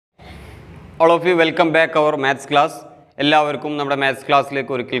All of you welcome back our maths class. എല്ലാവർക്കും നമ്മുടെ maths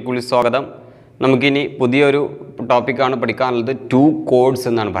ക്ലാസ്സിലേക്ക് ഒരിക്കൽ കൂടി സ്വാഗതം. നമുക്കിനി പുതിയൊരു ടോപ്പിക്കാണ് പഠിക്കാനുള്ളത്. 2 കോഡ്സ്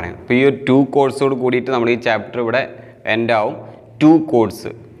എന്നാണ് പറയുന്നത്. അപ്പോൾ ഈ ഒരു 2 കോഡ്സോട് കൂടിയിട്ട് നമ്മുടെ ഈ ചാപ്റ്റർ ഇവിടെ എൻഡ് ആവും. 2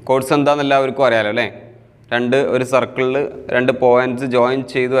 കോഡ്സ് എന്താണെന്ന് എല്ലാവർക്കും അറിയാലോ അല്ലേ? ഒരു സർക്കിളിൽ 2 പോയിന്റ്സ് ജോയിൻ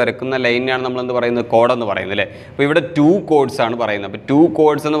ചെയ്ത് വരക്കുന്ന ലൈനാണ് നമ്മളെന്ത് പറയുന്നത്, കോഡെന്ന് പറയുന്നത് അല്ലേ? അപ്പോൾ ഇവിടെ 2 കോഡ്സ് ആണ് പറയുന്നത്. അപ്പോൾ 2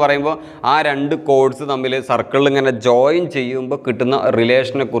 കോഡ്സ് എന്ന് പറയുമ്പോൾ ആ 2 കോഡ്സ് തമ്മിൽ സർക്കിളിൽ ഇങ്ങനെ ജോയിൻ ചെയ്യുമ്പോൾ കിട്ടുന്ന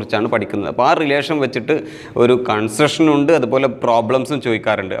റിലേഷനെ കുറിച്ചാണ് പഠിക്കുന്നത്. അപ്പോൾ ആ റിലേഷൻ വെച്ചിട്ട് ഒരു കൺസ്ട്രക്ഷനുണ്ട്, അതുപോലെ പ്രോബ്ലംസും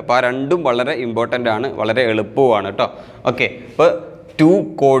ചോദിക്കാറുണ്ട്. അപ്പോൾ ആ രണ്ടും വളരെ ഇമ്പോർട്ടൻ്റ് ആണ്, വളരെ എളുപ്പവുമാണ് കേട്ടോ. ഓക്കെ, അപ്പോൾ 2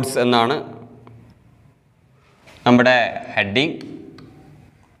 കോഡ്സ് എന്നാണ് നമ്മുടെ ഹെഡിങ്.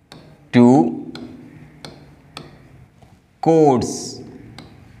 2 കോഡ്സ്.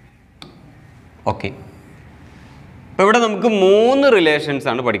 ഓക്കെ, അപ്പോൾ ഇവിടെ നമുക്ക് 3 റിലേഷൻസ്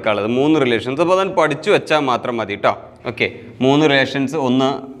ആണ് പഠിക്കാനുള്ളത്. 3 റിലേഷൻസ്. അപ്പോൾ അതാണ് പഠിച്ചു വെച്ചാൽ മാത്രം മതി കേട്ടോ. Okay, 3 relations. ഒന്ന്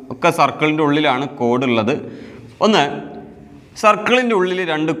ഒക്കെ സർക്കിളിൻ്റെ ഉള്ളിലാണ് കോഡ് ഉള്ളത്. ഒന്ന് സർക്കിളിൻ്റെ ഉള്ളിൽ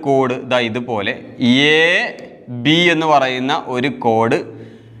 2 കോഡ് ഇതാ ഇതുപോലെ എ ബി എന്ന് പറയുന്ന ഒരു കോഡ്,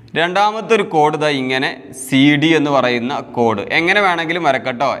 രണ്ടാമത്തെ ഒരു കോഡ് ഇതാ ഇങ്ങനെ സി ഡി എന്ന് പറയുന്ന കോഡ്. എങ്ങനെ വേണമെങ്കിലും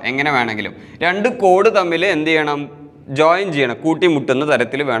വരക്കട്ടോ, എങ്ങനെ വേണമെങ്കിലും. 2 കോഡ് തമ്മിൽ എന്ത് ചെയ്യണം, ജോയിൻ ചെയ്യണം, കൂട്ടിമുട്ടുന്ന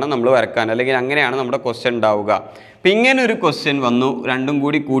തരത്തിൽ വേണം നമ്മൾ വരക്കാൻ, അല്ലെങ്കിൽ അങ്ങനെയാണ് നമ്മുടെ ക്വസ്റ്റ്യൻ ഉണ്ടാവുക. അപ്പം ഇങ്ങനെ ഒരു ക്വസ്റ്റ്യൻ വന്നു, രണ്ടും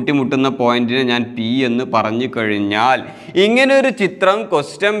കൂടി കൂട്ടിമുട്ടുന്ന പോയിന്റിനെ ഞാൻ പി എന്ന് പറഞ്ഞു കഴിഞ്ഞാൽ, ഇങ്ങനെ ഒരു ചിത്രം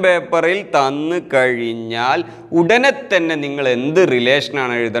ക്വസ്റ്റ്യൻ പേപ്പറിൽ തന്നു കഴിഞ്ഞാൽ ഉടനെ തന്നെ നിങ്ങൾ എന്ത്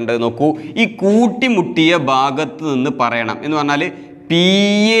റിലേഷനാണ് എഴുതേണ്ടത് നോക്കൂ. ഈ കൂട്ടിമുട്ടിയ ഭാഗത്ത് നിന്ന് പറയണം എന്ന് പറഞ്ഞാൽ P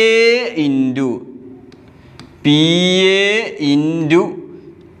A into P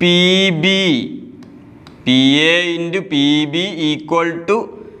B, P A into P B equal to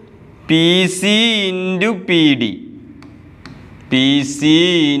P C into P D, P C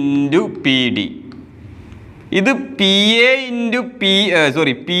into P D. ഇത് P A into P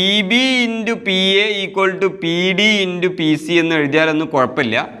B into P A equal to P D into P C എന്ന് എഴുതിയാലൊന്നും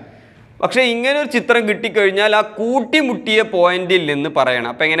കുഴപ്പമില്ല. പക്ഷേ ഇങ്ങനെ ഒരു ചിത്രം കിട്ടിക്കഴിഞ്ഞാൽ ആ കൂട്ടിമുട്ടിയ പോയിന്റിൽ നിന്ന് പറയണം.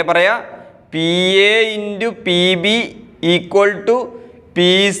 അപ്പം എങ്ങനെ പറയാം? P A into P B equal to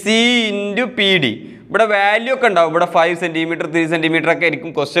P C into P D. ഇവിടെ വാല്യൂ ഒക്കെ ഉണ്ടാവും. ഇവിടെ 5 സെൻറ്റിമീറ്റർ 3 സെൻറ്റിമീറ്റർ ഒക്കെ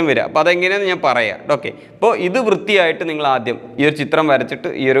ആയിരിക്കും ക്വസ്റ്റ്യൻ വരിക. അപ്പോൾ അതെങ്ങനെയാണെന്ന് ഞാൻ പറയാം. ഓക്കെ, അപ്പോൾ ഇത് വൃത്തിയായിട്ട് നിങ്ങൾ ആദ്യം ഈ ഒരു ചിത്രം വരച്ചിട്ട്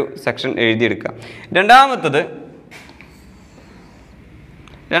ഈ ഒരു സെക്ഷൻ എഴുതിയെടുക്കുക. രണ്ടാമത്തെ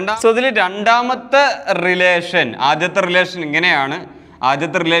റിലേഷൻ, ആദ്യത്തെ റിലേഷൻ ഇങ്ങനെയാണ്.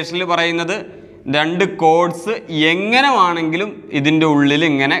 ആദ്യത്തെ റിലേഷനിൽ പറയുന്നത് 2 കോഡ്സ് എങ്ങനെ വേണമെങ്കിലും ഇതിൻ്റെ ഉള്ളിൽ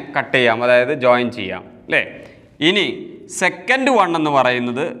ഇങ്ങനെ കട്ട് ചെയ്യാം, അതായത് ജോയിൻ ചെയ്യാം അല്ലേ? ഇനി സെക്കൻഡ് വൺ എന്ന്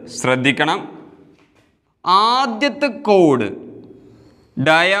പറയുന്നത് ശ്രദ്ധിക്കണം, ആദ്യത്തെ കോഡ്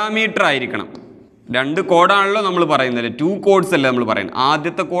ഡയാമീറ്റർ ആയിരിക്കണം. 2 കോഡാണല്ലോ നമ്മൾ പറയുന്നത്, 2 കോഡ്സ് അല്ലേ നമ്മൾ പറയുന്നത്.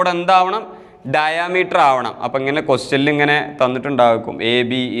 ആദ്യത്തെ കോഡ് എന്താവണം? ഡയാമീറ്റർ ആവണം. അപ്പം ഇങ്ങനെ ക്വസ്റ്റ്യനിൽ ഇങ്ങനെ തന്നിട്ടുണ്ടാകും, A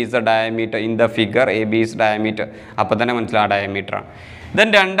B is A diameter in the figure, A B is diameter. അപ്പം തന്നെ മനസ്സിലാവും ഡയമീറ്ററാണ്. ദെൻ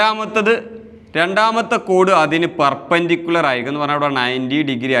രണ്ടാമത്തെ കോഡ് അതിന് പെർപെൻഡിക്കുലർ ആയിരിക്കും എന്ന് പറഞ്ഞാൽ അവിടെ 90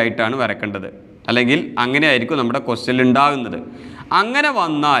 ഡിഗ്രി ആയിട്ടാണ് വരക്കേണ്ടത്, അല്ലെങ്കിൽ അങ്ങനെ ആയിരിക്കും നമ്മുടെ ക്വസ്റ്റ്യനിൽ ഉണ്ടാകുന്നത്. അങ്ങനെ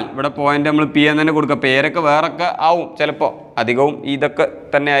വന്നാൽ ഇവിടെ പോയിന്റ് നമ്മൾ പി എന്ന് തന്നെ കൊടുക്കുക. പേരൊക്കെ വേറൊക്കെ ആവും, ചിലപ്പോൾ അധികവും ഇതൊക്കെ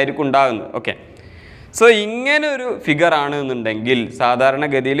തന്നെ ആയിരിക്കും ഉണ്ടാകുന്നത്. ഓക്കെ, സോ ഇങ്ങനെ ഒരു ഫിഗർ ആണ് എന്നുണ്ടെങ്കിൽ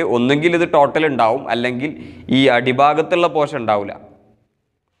സാധാരണഗതിയിൽ ഒന്നുകിൽ ഇത് ടോട്ടൽ ഉണ്ടാവും, അല്ലെങ്കിൽ ഈ അടിഭാഗത്തുള്ള പോർഷൻ ഉണ്ടാവില്ല.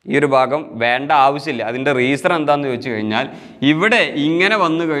 ഈ ഒരു ഭാഗം വേണ്ട ആവശ്യമില്ല. അതിൻ്റെ റീസൺ എന്താണെന്ന് ചോദിച്ചു കഴിഞ്ഞാൽ, ഇവിടെ ഇങ്ങനെ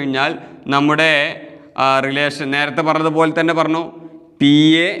വന്നു കഴിഞ്ഞാൽ നമ്മുടെ റിലേഷൻ നേരത്തെ പറഞ്ഞതുപോലെ തന്നെ പറഞ്ഞു, P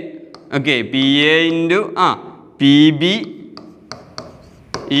A okay, P A into P B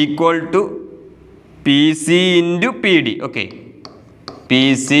equal to P C into P D. Okay, P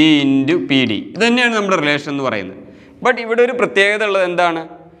C into P D. ഇത് തന്നെയാണ് നമ്മുടെ റിലേഷൻ എന്ന് പറയുന്നത്. ബട്ട് ഇവിടെ ഒരു പ്രത്യേകത ഉള്ളത് എന്താണ്?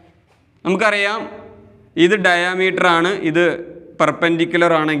 നമുക്കറിയാം ഇത് ഡയാമീറ്റർ ആണ്, ഇത്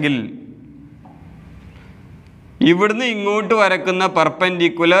പെർപെൻഡിക്കുലർ ആണെങ്കിൽ ഇവിടുന്ന് ഇങ്ങോട്ട് വരക്കുന്ന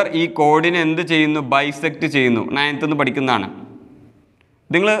പെർപെൻഡിക്കുലർ ഈ കോഡിനെ എന്ത് ചെയ്യുന്നു? ബൈസെക്റ്റ് ചെയ്യുന്നു. 9th നിന്ന് പഠിക്കുന്നതാണ്.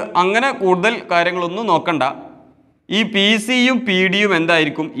 നിങ്ങൾ അങ്ങനെ കൂടുതൽ കാര്യങ്ങളൊന്നും നോക്കണ്ട. ഈ പി സിയും പി ഡിയും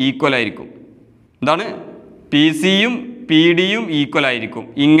എന്തായിരിക്കും? ഈക്വൽ ആയിരിക്കും. എന്താണ്? പി സിയും പി ഡിയും ഈക്വൽ ആയിരിക്കും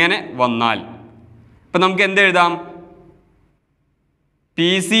ഇങ്ങനെ വന്നാൽ. ഇപ്പം നമുക്ക് എന്ത് എഴുതാം? പി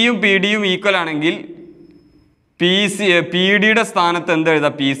സിയും പി ഡിയും ഈക്വൽ ആണെങ്കിൽ പി ഡിയുടെ സ്ഥാനത്ത് എന്ത്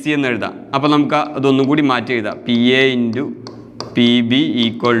എഴുതാം? പി സി എന്ന് എഴുതാം. അപ്പോൾ നമുക്ക് അതൊന്നും കൂടി മാറ്റി എഴുതാം. P A into P B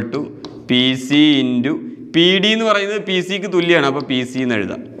equal to P C into P D എന്ന് പറയുന്നത് പി സിക്ക് തുല്യമാണ്. അപ്പോൾ പി സി എന്ന്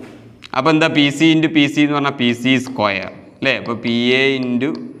എഴുതാം. അപ്പോൾ എന്താ? P C into P C എന്ന് പറഞ്ഞാൽ പി സി സ്ക്വയർ അല്ലേ? അപ്പോൾ P A into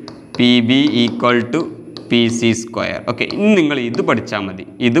P B equal to P C square. Okay, ഇനി നിങ്ങൾ ഇത് പഠിച്ചാൽ മതി,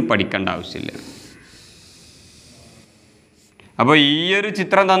 ഇത് പഠിക്കേണ്ട ആവശ്യമില്ല. അപ്പോൾ ഈ ഒരു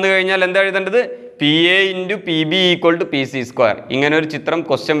ചിത്രം തന്നു കഴിഞ്ഞാൽ എന്താ എഴുതേണ്ടത്? P A into P B equal to P C square. ഇങ്ങനെ ഒരു ചിത്രം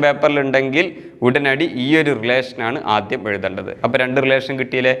ക്വസ്റ്റ്യൻ പേപ്പറിലുണ്ടെങ്കിൽ ഉടനടി ഈ ഒരു റിലേഷനാണ് ആദ്യം എഴുതേണ്ടത്. അപ്പോൾ 2 റിലേഷൻ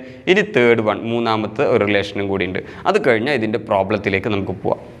കിട്ടിയില്ലേ. ഇനി തേർഡ് വൺ, മൂന്നാമത്തെ ഒരു റിലേഷനും കൂടി ഉണ്ട്. അത് കഴിഞ്ഞാൽ ഇതിൻ്റെ പ്രോബ്ലത്തിലേക്ക് നമുക്ക്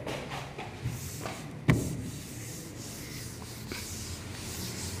പോവാം.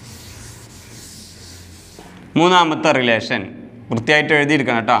 മൂന്നാമത്തെ റിലേഷൻ വൃത്തിയായിട്ട്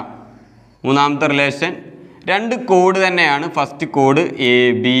എഴുതിയിരിക്കണം കേട്ടോ. മൂന്നാമത്തെ റിലേഷൻ 2 കോഡ് തന്നെയാണ്. First code A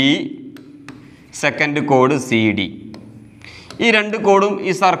B, second code C D. ഈ 2 കോഡും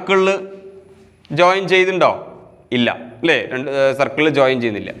ഈ സർക്കിളിൽ ജോയിൻ ചെയ്തിട്ടുണ്ടോ? ഇല്ല അല്ലേ, 2 സർക്കിളിൽ ജോയിൻ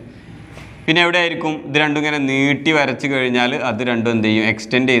ചെയ്യുന്നില്ല. പിന്നെ എവിടെ ആയിരിക്കും? ഇത് രണ്ടും ഇങ്ങനെ നീട്ടി വരച്ച് കഴിഞ്ഞാൽ അത് രണ്ടും എന്ത് ചെയ്യും?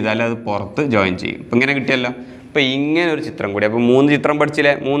 എക്സ്റ്റെൻഡ് ചെയ്താൽ അത് പുറത്ത് ജോയിൻ ചെയ്യും. ഇപ്പം ഇങ്ങനെ കിട്ടിയല്ലോ. അപ്പോൾ ഇങ്ങനെ ഒരു ചിത്രം കൂടി. അപ്പോൾ 3 ചിത്രം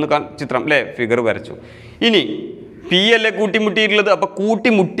പഠിച്ചില്ലേ, 3 ചിത്രം അല്ലേ, ഫിഗർ വരച്ചു. ഇനി പി അല്ലേ കൂട്ടിമുട്ടിയിട്ടുള്ളത്. അപ്പോൾ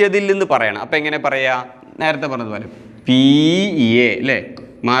കൂട്ടിമുട്ടിയതിൽ നിന്ന് പറയണം. അപ്പോൾ എങ്ങനെ പറയാ? നേരത്തെ പറഞ്ഞതുപോലെ പി എ അല്ലേ,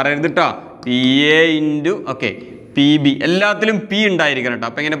 മാറരുത് കേട്ടോ. P A into okay P B, എല്ലാത്തിലും പി ഉണ്ടായിരിക്കണം കേട്ടോ.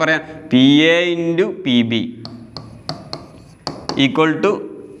 അപ്പോൾ എങ്ങനെ പറയാം? P A into P B equal to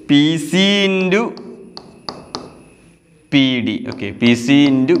P C into P D. Okay, P C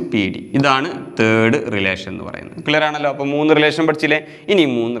into P D. ഇതാണ് തേർഡ് റിലേഷൻ എന്ന് പറയുന്നത്. ക്ലിയർ ആണല്ലോ. അപ്പോൾ 3 റിലേഷൻ പഠിച്ചില്ലേ. ഇനി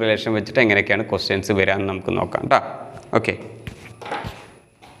 3 റിലേഷൻ വെച്ചിട്ട് എങ്ങനെയൊക്കെയാണ് ക്വസ്റ്റ്യൻസ് വരാമെന്ന് നമുക്ക് നോക്കാം കേട്ടോ. ഓക്കെ,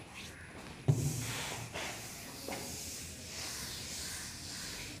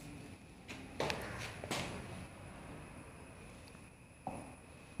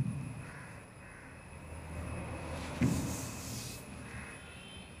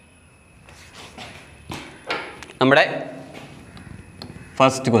 നമ്മുടെ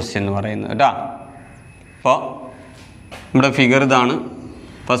ഫസ്റ്റ് ക്വസ്റ്റ്യൻ എന്ന് പറയുന്നത് കേട്ടോ. അപ്പോൾ നമ്മുടെ ഫിഗർ ഇതാണ്,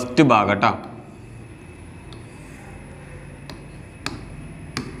 ഫസ്റ്റ് ഭാഗം കേട്ടോ.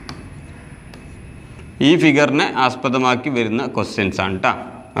 ഈ ഫിഗറിനെ ആസ്പദമാക്കി വരുന്ന ക്വസ്റ്റ്യൻസ് ആണ് കേട്ടോ.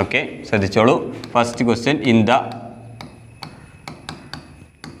 ഓക്കെ, ശ്രദ്ധിച്ചോളൂ. First question, in the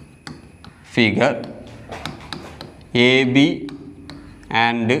figure A B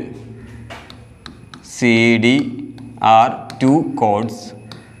and C D R 2 chords.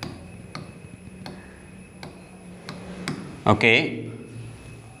 Okay,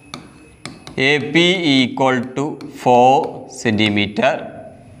 AP equal to 4 centimeter,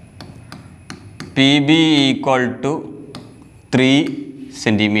 PB equal to 3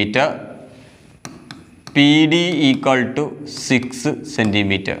 centimeter, PD equal to 6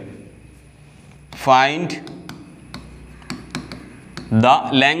 centimeter. Find the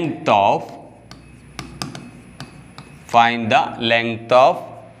length of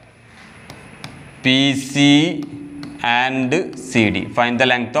PC and CD. Find the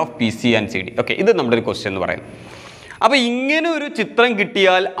length of PC and CD. Okay, ഇത് നമ്മുടെ ഒരു question എന്ന് പറയുന്നത്. അപ്പോൾ ഇങ്ങനെ ഒരു ചിത്രം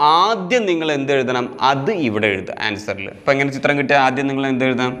കിട്ടിയാൽ ആദ്യം നിങ്ങൾ എന്ത് എഴുതണം? അത് ഇവിടെ എഴുതുക ആൻസറിൽ. അപ്പോൾ ഇങ്ങനെ ചിത്രം കിട്ടിയാൽ ആദ്യം നിങ്ങൾ എന്ത്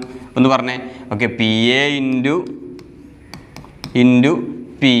എഴുതണം ഒന്ന് പറഞ്ഞേ. Okay, P A into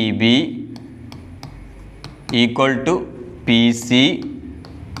P B equal to P C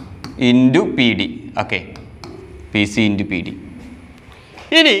into P D. Okay, P C into P D.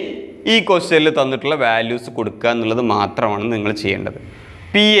 ഇനി ഈ ക്വസ്റ്റ്യനിൽ തന്നിട്ടുള്ള വാല്യൂസ് കൊടുക്കുക എന്നുള്ളത് മാത്രമാണ് നിങ്ങൾ ചെയ്യേണ്ടത്.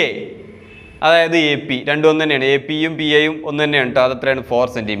 പി എ അതായത് എ പി രണ്ടും ഒന്ന് തന്നെയാണ്. എ പിയും പി എയും ഒന്ന് തന്നെയാണ് കേട്ടോ. അത് എത്രയാണ്? 4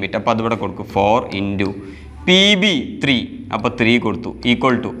 സെൻറ്റിമീറ്റർ. അപ്പോൾ അതിവിടെ കൊടുക്കും 4 ഇൻറ്റു പി ബി 3. അപ്പോൾ 3 കൊടുത്തു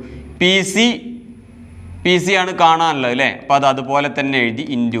ഈക്വൽ ടു പി സി ആണ് കാണാനുള്ളത് അല്ലേ. അപ്പോൾ അത് അതുപോലെ തന്നെ എഴുതി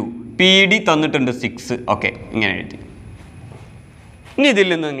ഇൻറ്റു പി ഡി തന്നിട്ടുണ്ട് 6. ഓക്കെ, ഇങ്ങനെ എഴുതി. ഇനി ഇതിൽ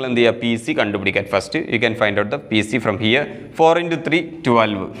നിന്ന് നിങ്ങൾ എന്ത് ചെയ്യുക? പി സി കണ്ടുപിടിക്കാൻ. First you can find out the P C from here. 4 into 3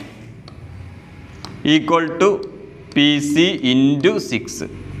 12 equal to P C into 6.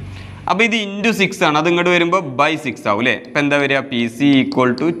 അപ്പോൾ ഇത് ഇൻറ്റു 6 ആണ്. അത് ഇങ്ങോട്ട് വരുമ്പോൾ ബൈ 6 ആവും അല്ലേ. അപ്പോൾ എന്താ വരിക? P C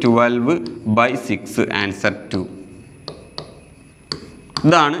equal to 12 by 6. Answer 2.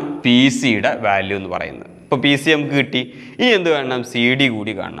 ഇതാണ് പി സിയുടെ വാല്യൂ എന്ന് പറയുന്നത്. ഇപ്പോൾ പി സി നമുക്ക് കിട്ടി. ഇനി എന്ത് കാണണം? സി ഡി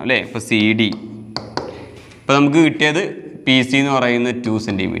കൂടി കാണണം അല്ലേ. ഇപ്പോൾ സി ഡി ഇപ്പോൾ നമുക്ക് കിട്ടിയത് പി സി എന്ന് പറയുന്നത് 2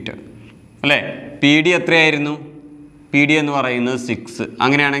 സെൻറ്റിമീറ്റർ അല്ലേ. പി ഡി എത്രയായിരുന്നു? പി ഡി എന്ന് പറയുന്നത് 6.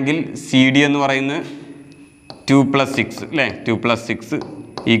 അങ്ങനെയാണെങ്കിൽ സി ഡി എന്ന് പറയുന്നത് 2 + 6 അല്ലേ. 2 + 6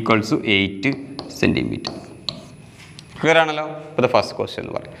 ഈക്വൽസ് 8 സെൻറ്റിമീറ്റർ. ക്ലിയർ ആണല്ലോ. ഇപ്പോൾ ഫസ്റ്റ് ക്വസ്റ്റ്യൻ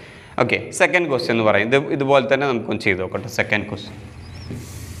എന്ന് പറയും. ഓക്കെ, സെക്കൻഡ് ക്വസ്റ്റ്യൻ എന്ന് പറയും. ഇതുപോലെ തന്നെ നമുക്കൊന്ന് ചെയ്ത് നോക്കട്ടെ. Second question,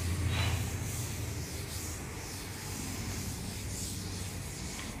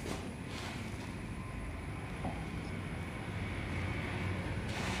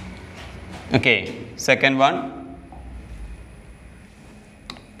 okay, second one,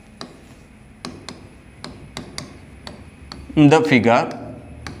 in the figure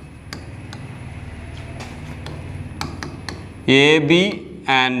AB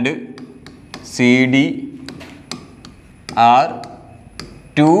and CD are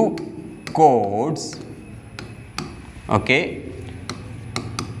 2 chords. Okay,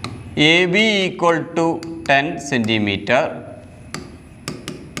 AB equal to 10 centimeter,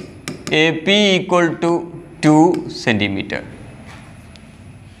 AP equal to 2 centimeter,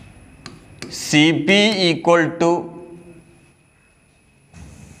 CP equal to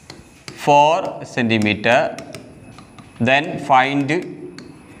 4 centimeter. Then find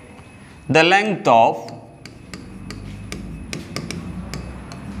the length of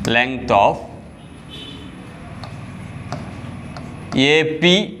AP,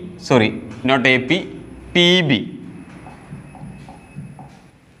 sorry, not AP, PB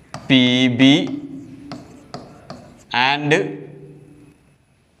and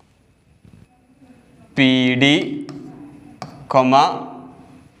PD,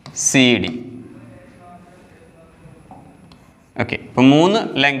 CD. Okay, ഇപ്പോൾ 3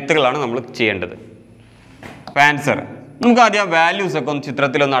 ലെങ്ത്തുകളാണ് നമ്മൾ ചെയ്യേണ്ടത്. അപ്പോൾ answer നമുക്ക് ആദ്യം ആ values ഒക്കെ ഒന്ന്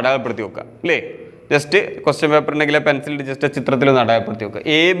ചിത്രത്തിലൊന്ന് അടയാളപ്പെടുത്തി വെക്കാം അല്ലേ. ജസ്റ്റ് ക്വസ്റ്റ്യൻ പേപ്പർ ഉണ്ടെങ്കിൽ പെൻസിലിട്ട് ജസ്റ്റ് ചിത്രത്തിലൊന്ന് അടയാളപ്പെടുത്തി വെക്കുക.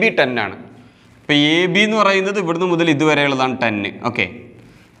 AB 10 ആണ്. അപ്പോൾ AB എന്ന് പറയുന്നത് ഇവിടുന്ന് മുതൽ ഇതുവരെയുള്ളതാണ് 10. ഓക്കെ,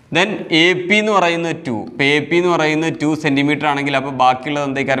 ദെൻ AP എന്ന് പറയുന്നത് 2. ഇപ്പോൾ AP എന്ന് പറയുന്നത് 2 സെൻറ്റിമീറ്റർ ആണെങ്കിൽ അപ്പോൾ ബാക്കിയുള്ളത്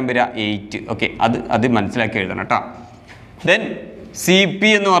എന്തായിക്കാരം വരിക 8. ഓക്കെ, അത് മനസ്സിലാക്കി എഴുതണം കേട്ടോ. ദെൻ CP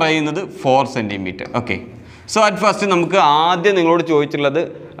എന്ന് പറയുന്നത് 4 centimetre. Okay, so at first നമുക്ക് ആദ്യം നിങ്ങളോട് ചോദിച്ചിട്ടുള്ളത്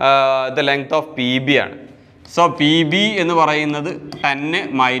ദ ലെങ്ത് ഓഫ് PB ആണ്. സോ PB എന്ന് പറയുന്നത് 10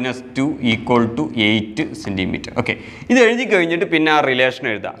 - 2 = 8 സെൻറ്റിമീറ്റർ. ഓക്കെ, ഇത് എഴുതി കഴിഞ്ഞിട്ട് പിന്നെ ആ റിലേഷൻ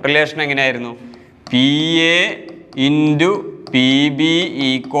എഴുതാം. റിലേഷൻ എങ്ങനെയായിരുന്നു? PA × PB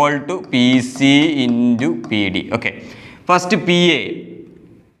 = PC × PD. Okay, first PA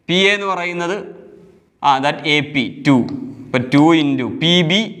എന്ന് പറയുന്നത് ദാറ്റ് AP 2. ഇപ്പോൾ 2 ×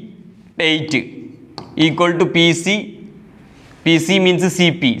 PB 8 = PC means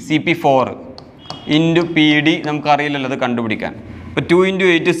CP 4 × PD നമുക്കറിയില്ലല്ലോ അത് കണ്ടുപിടിക്കാൻ. അപ്പോൾ 2 ×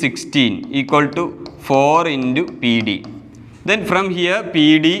 8 16 = 4 × PD. Then from here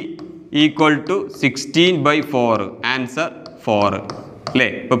PD = 16/4. Answer 4 അല്ലേ.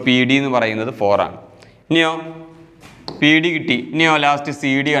 ഇപ്പോൾ PD എന്ന് പറയുന്നത് 4 ആണ്. ഇനിയോ PD കിട്ടി. ഇനിയോ ലാസ്റ്റ്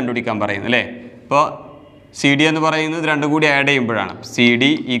CD കണ്ടുപിടിക്കാൻ പറയുന്നു അല്ലേ. ഇപ്പോൾ CD എന്ന് പറയുന്നത് രണ്ടും കൂടി ആഡ് ചെയ്യുമ്പോഴാണ്. CD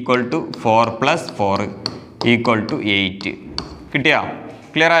 = 4 + 4 = 8. കിട്ടിയോ?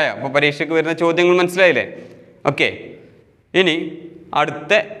 ക്ലിയർ ആയോ? അപ്പോൾ പരീക്ഷയ്ക്ക് വരുന്ന ചോദ്യങ്ങൾ മനസ്സിലായില്ലേ? ഓക്കെ, ഇനി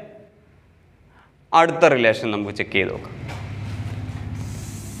അടുത്ത റിലേഷൻ നമുക്ക് ചെക്ക് ചെയ്ത് നോക്കാം.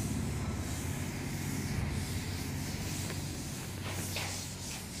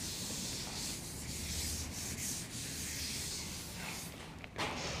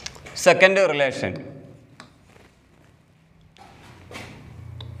 Second relation.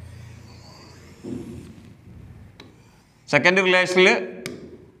 സെക്കൻഡ് റിലേഷനിൽ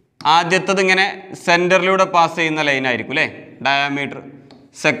ആദ്യത്തത് ഇങ്ങനെ സെൻറ്ററിലൂടെ പാസ് ചെയ്യുന്ന ലൈൻ ആയിരിക്കും അല്ലേ, ഡയാമീറ്റർ.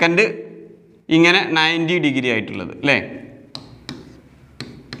 സെക്കൻഡ് ഇങ്ങനെ 90 ഡിഗ്രി ആയിട്ടുള്ളത് അല്ലേ.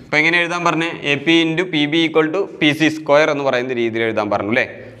 അപ്പോൾ എങ്ങനെ എഴുതാൻ പറഞ്ഞേ? AP × PB = PC² എന്ന് പറയുന്ന രീതിയിൽ എഴുതാൻ പറഞ്ഞു അല്ലേ.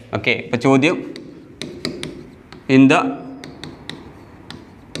 ഓക്കെ, ഇപ്പോൾ ചോദ്യം in the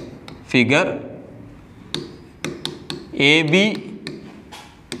figure AB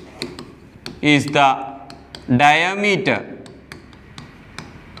is the diameter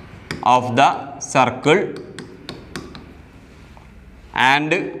of the circle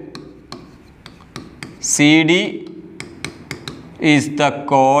and CD is the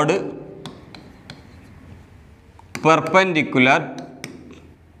chord perpendicular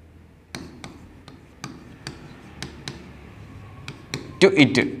to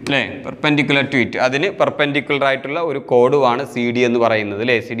it അല്ലേ. പെർപെൻഡിക്കുലർ ടു ഇറ്റ്, അതിന് പെർപെൻഡിക്കുലർ ആയിട്ടുള്ള ഒരു കോഡുമാണ് CD എന്ന് പറയുന്നത്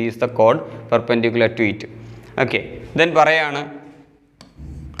അല്ലേ. CD is the chord perpendicular to it. Okay, then പറയാണ്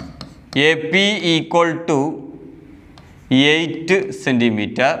AP = 8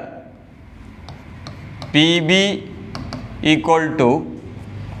 centimetre, PB =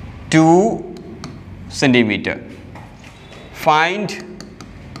 2 centimetre. Find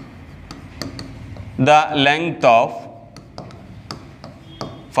the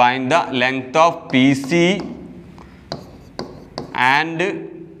length of PC and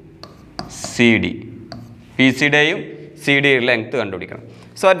CD. PCയുടെയും CDയുടെ length കണ്ടുപിടിക്കണം.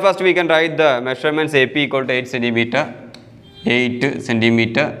 So at first we can write the measurements. AP = 8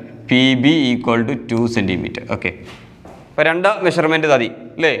 centimetre, PB = 2 centimetre. Okay, അപ്പോൾ 2 measurement മതി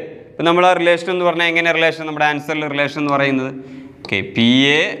അല്ലേ. ഇപ്പോൾ നമ്മൾ ആ relation എന്ന് പറഞ്ഞാൽ എങ്ങനെ റിലേഷൻ, നമ്മുടെ ആൻസറിൽ റിലേഷൻ എന്ന് പറയുന്നത് ഓക്കെ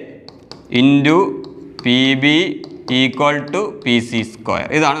PA × PB = PC².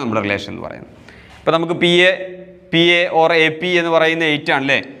 ഇതാണ് നമ്മുടെ റിലേഷൻ എന്ന് പറയുന്നത്. ഇപ്പോൾ നമുക്ക് PA ഓർ AP എന്ന് പറയുന്ന 8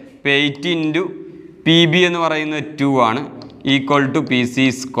 ആണല്ലേ. ഇപ്പോൾ 8 × PB എന്ന് പറയുന്നത് 2 ആണ് =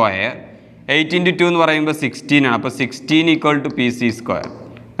 PC². 8 × 2 എന്ന് പറയുമ്പോൾ 16 ആണ്. അപ്പോൾ 16 = PC²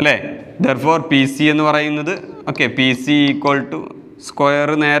 അല്ലേ. ദർഫോർ പി സി എന്ന് പറയുന്നത് okay P C equal to square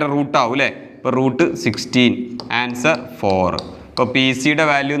നേരെ റൂട്ട് ആവും അല്ലേ. ഇപ്പോൾ റൂട്ട് 16 ആൻസർ 4. ഇപ്പോൾ പി സിയുടെ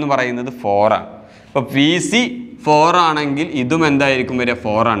വാല്യൂ എന്ന് പറയുന്നത് 4 ആണ്. അപ്പോൾ പി സി 4 ആണെങ്കിൽ ഇതും എന്തായിരിക്കും വരിക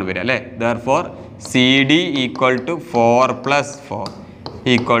 4 ആണ് വരിക അല്ലേ. Therefore C D equal to 4 + 4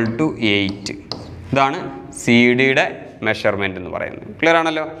 equal to 8. ഇതാണ് സി ഡിയുടെ മെഷർമെൻറ്റ് എന്ന് പറയുന്നത്. ക്ലിയർ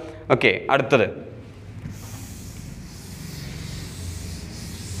ആണല്ലോ. ഓക്കെ, അടുത്തത്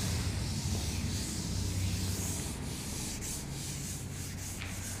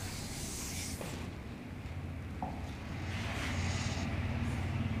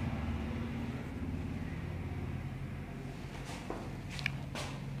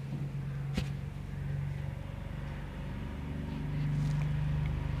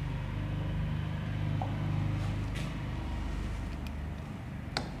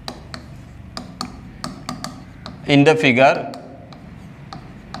in the figure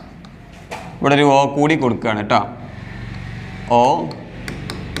ഇവിടെ ഒരു O കൂടി കൊടുക്കുകയാണ് കേട്ടോ. O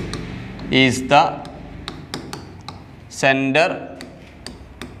is the center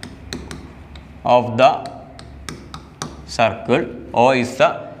of the circle. O is the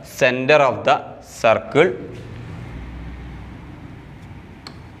center of the circle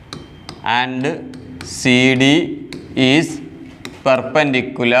and CD is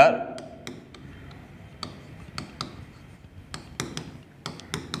perpendicular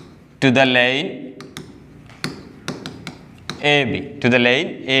to the line AB, to the line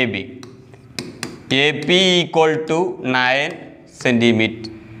AB. AP equal to 9 centimeter.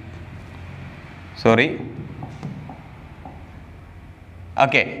 Sorry.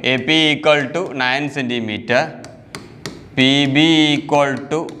 Okay, AP equal to 9 centimeter. PB equal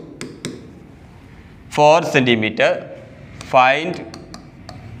to 4 centimeter. Find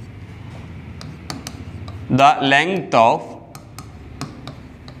the length of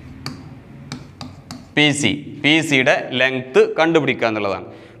P C. P സിയുടെ length കണ്ടുപിടിക്കുക എന്നുള്ളതാണ്.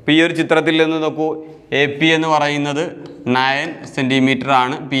 ഇപ്പോൾ ഈ ഒരു ചിത്രത്തിൽ നിന്ന് നോക്കൂ, A P എന്ന് പറയുന്നത് 9 സെൻറ്റിമീറ്റർ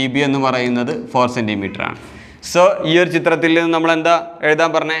ആണ്, പി ബി എന്ന് പറയുന്നത് 4 സെൻറ്റിമീറ്റർ ആണ്. സോ ഈ ഒരു ചിത്രത്തിൽ നിന്ന് നമ്മൾ എന്താ എഴുതാൻ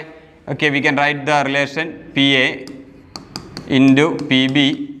പറഞ്ഞേ? Okay, we can write the relation P A into P B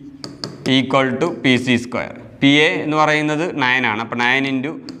equal to P C square. P A എന്ന് പറയുന്നത് 9 ആണ്, അപ്പോൾ 9 ×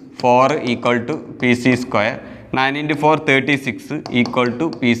 4 equal to P C square. 9 × 4 36 equal to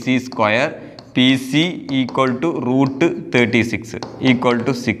P C square. P C equal to root 36 equal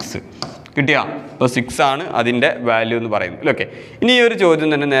to 6 കിട്ടിയോ? അപ്പോൾ 6 ആണ് അതിൻ്റെ value എന്ന് പറയുന്നത്. ഓക്കെ, ഇനി ഈ ഒരു ചോദ്യം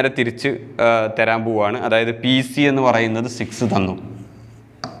തന്നെ നേരെ തിരിച്ച് തരാൻ പോവുകയാണ്. അതായത് പി സി എന്ന് പറയുന്നത് 6 തന്നു.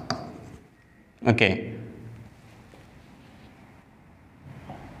 ഓക്കെ,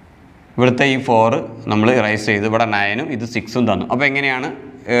 ഇവിടുത്തെ ഈ 4 നമ്മൾ ഇറൈസ് ചെയ്ത് ഇവിടെ 9ഉം ഇത് 6ഉം തന്നു. അപ്പോൾ എങ്ങനെയാണ്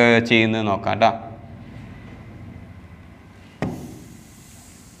ചെയ്യുന്നത് നോക്കാം കേട്ടോ.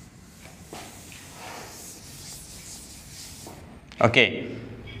 Okay,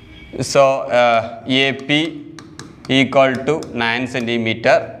 so AP equal to 9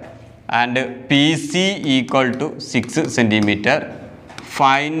 centimeter and PC equal to 6 centimeter.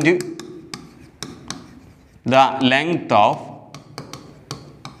 Find the length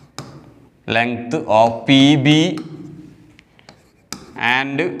of PB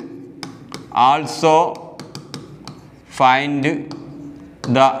and also find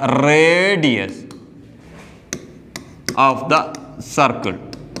the radius of the circle.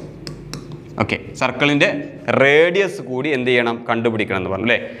 Okay, സർക്കിളിൻ്റെ റേഡിയസ് കൂടി എന്ത് ചെയ്യണം? കണ്ടുപിടിക്കണം എന്ന് പറഞ്ഞു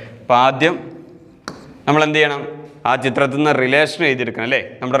അല്ലേ. അപ്പോൾ ആദ്യം നമ്മൾ എന്ത് ചെയ്യണം? ആ ചിത്രത്തിൽ നിന്ന് റിലേഷൻ എഴുതിയെടുക്കണം അല്ലേ.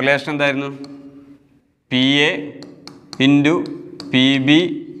 നമ്മുടെ റിലേഷൻ എന്തായിരുന്നു? P A into P B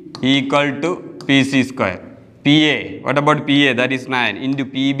equal to P C square. P A, what about P A? That is 9 into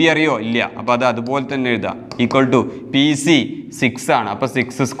P B അറിയോ? ഇല്ല. അപ്പോൾ അത് അതുപോലെ തന്നെ എഴുതാം. ഈക്വൽ ടു പി സി 6 ആണ്, അപ്പോൾ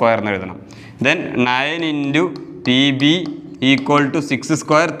 6 സ്ക്വയർ എന്ന് എഴുതണം. Then 9 into P B equal to 6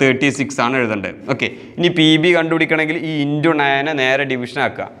 square 36 ആണ് എഴുതേണ്ടത്. ഓക്കെ, ഇനി പി ബി കണ്ടുപിടിക്കണമെങ്കിൽ ഈ ഇൻറ്റു 9 നേരെ ഡിവിഷൻ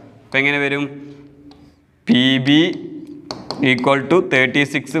ആക്കുക. അപ്പോൾ എങ്ങനെ വരും? P B equal to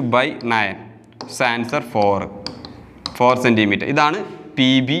 36/9. Answer 4 centimetre. ഇതാണ് പി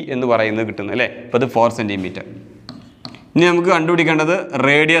ബി എന്ന് പറയുന്നത് കിട്ടുന്നത് അല്ലേ. അപ്പോൾ അത് 4 സെൻറ്റിമീറ്റർ. ഇനി നമുക്ക് കണ്ടുപിടിക്കേണ്ടത്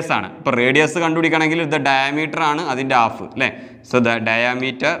റേഡിയസ് ആണ്. ഇപ്പോൾ റേഡിയസ് കണ്ടുപിടിക്കണമെങ്കിൽ ഇത് ഡയമീറ്റർ ആണ്, അതിൻ്റെ ഹാഫ് അല്ലേ. So the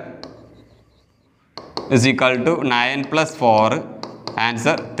diameter is equal to 9 + 4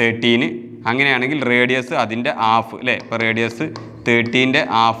 answer 13. അങ്ങനെയാണെങ്കിൽ റേഡിയസ് അതിൻ്റെ ഹാഫ് അല്ലേ. ഇപ്പോൾ റേഡിയസ് 13ൻ്റെ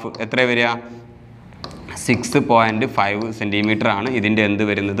ഹാഫ് എത്ര വരിക? 6.5 സെൻറ്റിമീറ്റർ ആണ് ഇതിൻ്റെ എന്ത്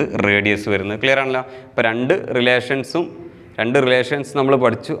വരുന്നത്? റേഡിയസ് വരുന്നത്. ക്ലിയർ ആണല്ലോ. ഇപ്പോൾ രണ്ട് റിലേഷൻസ് നമ്മൾ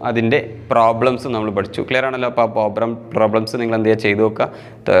പഠിച്ചു, അതിൻ്റെ പ്രോബ്ലംസ് നമ്മൾ പഠിച്ചു. ക്ലിയർ ആണല്ലോ. അപ്പോൾ ആ പ്രോബ്ലംസ് നിങ്ങൾ എന്ത് ചെയ്യുക? ചെയ്ത് നോക്കുക.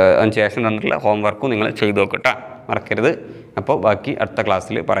 അതിന് ശേഷം തന്നിട്ടുള്ള ഹോംവർക്കും നിങ്ങൾ ചെയ്ത് നോക്കട്ടോ, മറക്കരുത്. അപ്പോൾ ബാക്കി അടുത്ത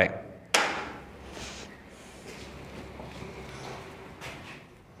ക്ലാസ്സിൽ പറയാം.